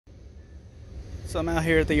So I'm out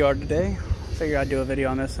here at the yard today. Figure I'd do a video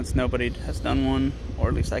on this since nobody has done one, or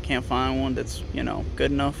at least I can't find one that's, you know,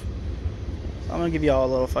 good enough. So I'm gonna give y'all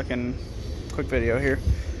a little fucking quick video here.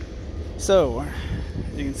 So,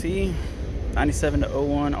 as you can see, 97 to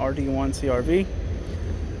 01 RD1 CR-V.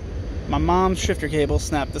 My mom's shifter cable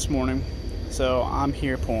snapped this morning, so I'm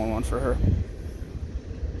here pulling one for her.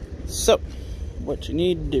 So, what you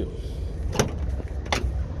need to do.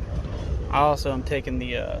 I also am taking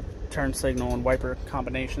the turn signal and wiper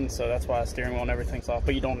combination, so that's why the steering wheel and everything's off,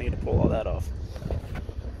 but you don't need to pull all that off.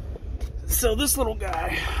 So this little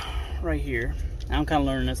guy right here, I'm kind of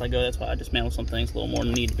learning as I go, that's why I just mangle some things a little more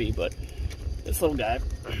than need to be, but this little guy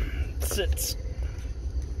sits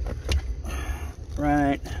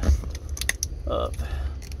right up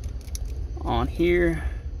on here,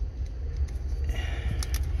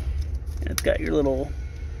 and it's got your little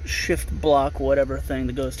shift block, whatever thing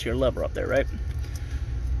that goes to your lever up there, right?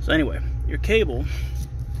 So anyway, your cable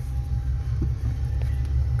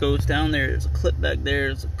goes down there. There's a clip back there,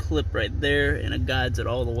 there's a clip right there, and it guides it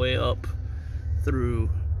all the way up through.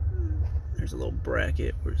 There's a little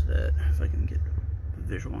bracket. Where's that? If I can get a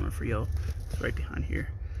visual on it for y'all. It's right behind here.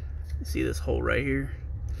 You see this hole right here?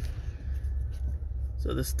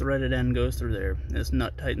 So this threaded end goes through there. This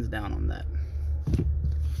nut tightens down on that.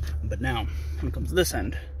 But now, when it comes to this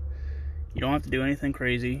end, you don't have to do anything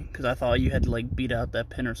crazy, because I thought you had to like beat out that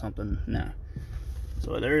pin or something. Nah.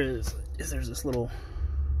 So what there is there's this little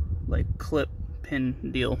like clip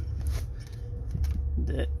pin deal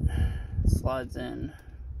that slides in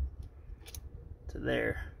to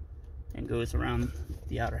there and goes around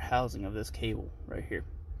the outer housing of this cable right here.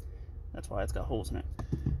 That's why it's got holes in it.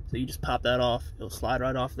 So you just pop that off, it'll slide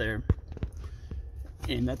right off there.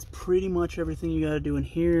 And that's pretty much everything you gotta do in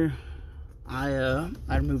here. I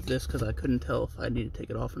removed this because I couldn't tell if I need to take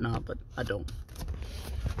it off or not, but I don't.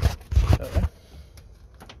 Okay.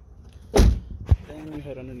 Then you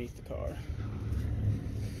head underneath the car.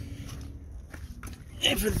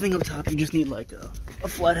 And for the thing up top, you just need like a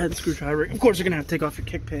flathead screwdriver. Of course, you're gonna have to take off your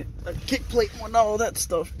kick plate and all that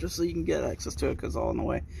stuff just so you can get access to it, because it's all in the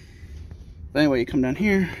way. But anyway, you come down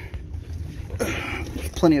here. There's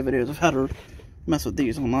plenty of videos of how to mess with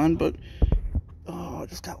these online, but oh, it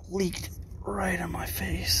just got leaked right on my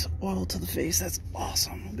face. Oil to the face. That's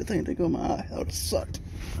awesome. Good thing it didn't go in my eye. That would have sucked.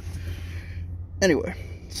 Anyway,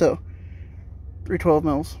 so 312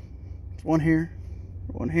 mils. One here,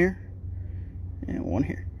 and one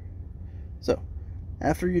here. So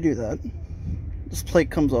after you do that, this plate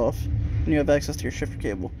comes off and you have access to your shifter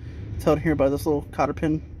cable. It's held here by this little cotter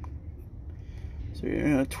pin. So you're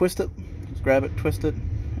gonna twist it, just grab it, twist it,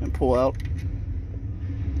 and pull out,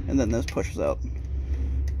 and then this pushes out,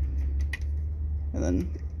 and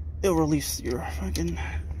then it'll release your fucking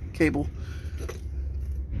cable.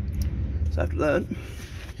 So after that,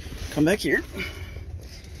 come back here.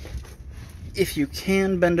 If you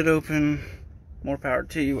can bend it open, more power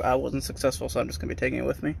to you. I wasn't successful, so I'm just gonna be taking it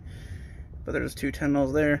with me. But there's two 10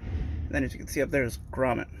 mils there, and then as you can see up there is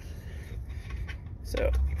grommet.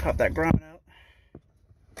 So you pop that grommet out,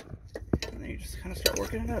 and then you just kind of start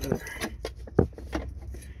working it out of there.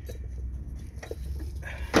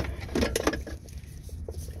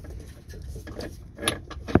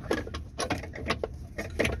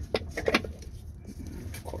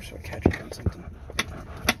 Of course, I'll catch it on something. Come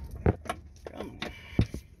on.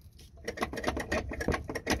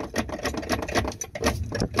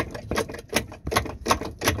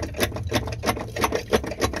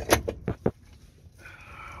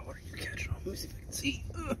 What are you catching on? Let me see if I can see.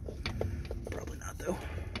 Probably not, though.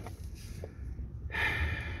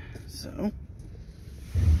 So,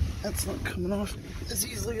 that's not coming off as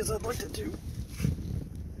easily as I'd like it to.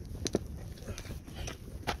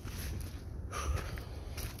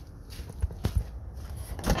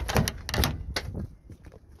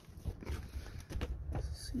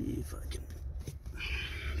 See if I can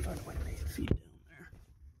find a way to make it feed down there.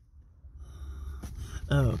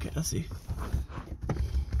 Oh, okay, I see.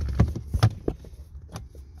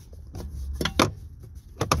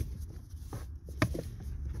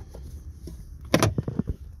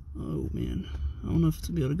 Oh man, I don't know if it's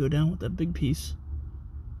gonna be able to go down with that big piece.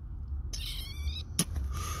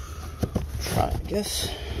 Try, I guess.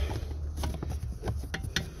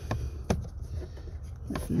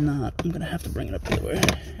 If not, I'm gonna have to bring it up the other way.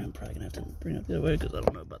 I'm probably gonna have to bring it up the other way because I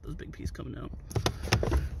don't know about this big piece coming out.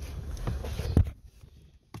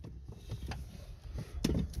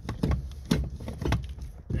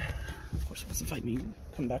 Of course, it wants to fight me.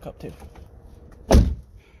 Come back up too.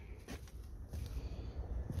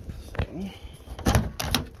 So,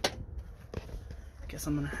 guess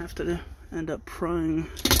I'm gonna have to end up prying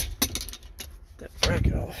that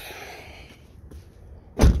bracket off.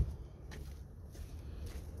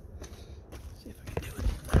 See if I can do it.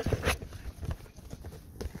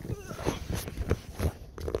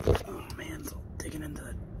 Oh man, it's all digging into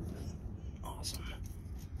that. Awesome.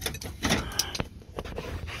 I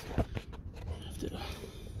have to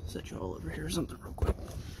set you all over here or something real quick.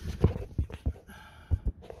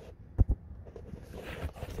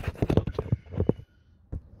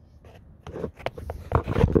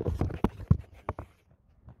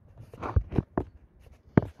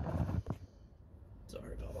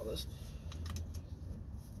 Sorry about all this.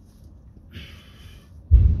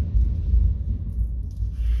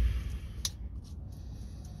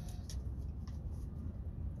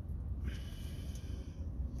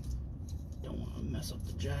 Don't want to mess up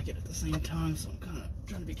the jacket at the same time, so I'm kind of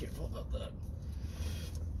trying to be careful about that.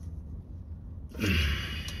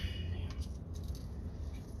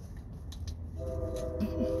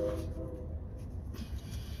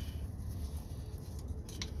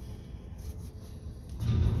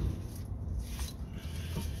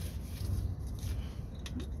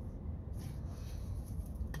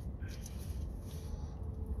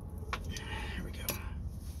 Here we go.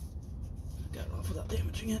 Got it off without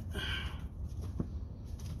damaging it.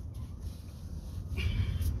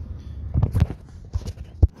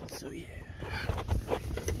 So yeah.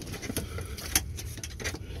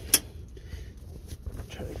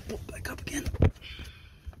 Try to pull it back up again.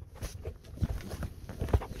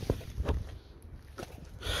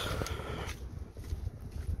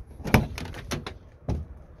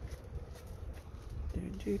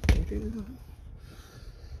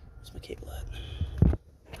 Where's my cable at?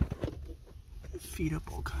 Feed up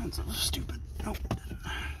all kinds of stupid. Nope, it didn't.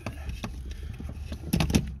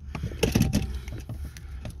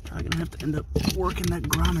 Probably gonna have to end up working that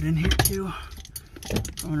grommet in here too,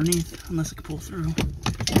 underneath, unless I can pull through.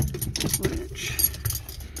 Which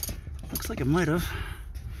looks like it might have,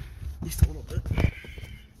 at least a little bit.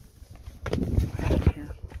 Here.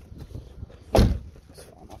 It's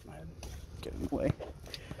falling off my head. Get in the way.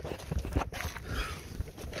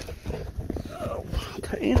 Oh,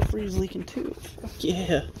 okay, antifreeze leaking too. Fuck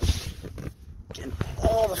yeah. Getting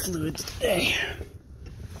all the fluids today.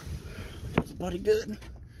 Feels bloody good.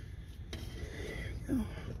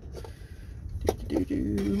 Here we go.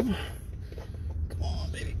 Come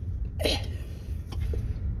on, baby.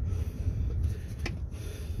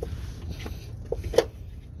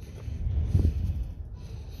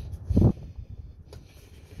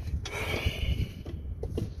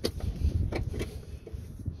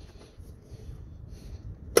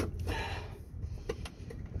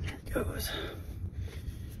 Goes up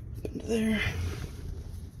into there.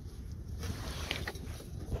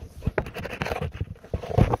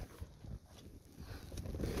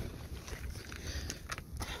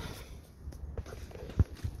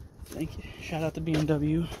 Thank you. Shout out to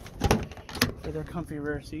BMW for their comfy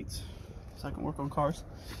rear seats so I can work on cars.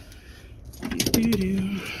 And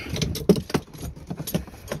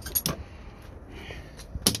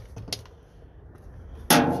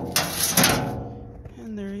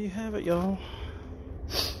there you have it, y'all.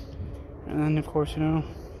 And then, of course, you know,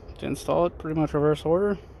 to install it, pretty much reverse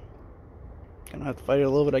order. Gonna have to fight it a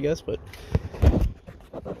little bit, I guess, but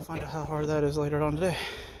I'll find out how hard that is later on today.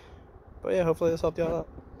 But yeah, hopefully this helped y'all out.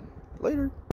 Later.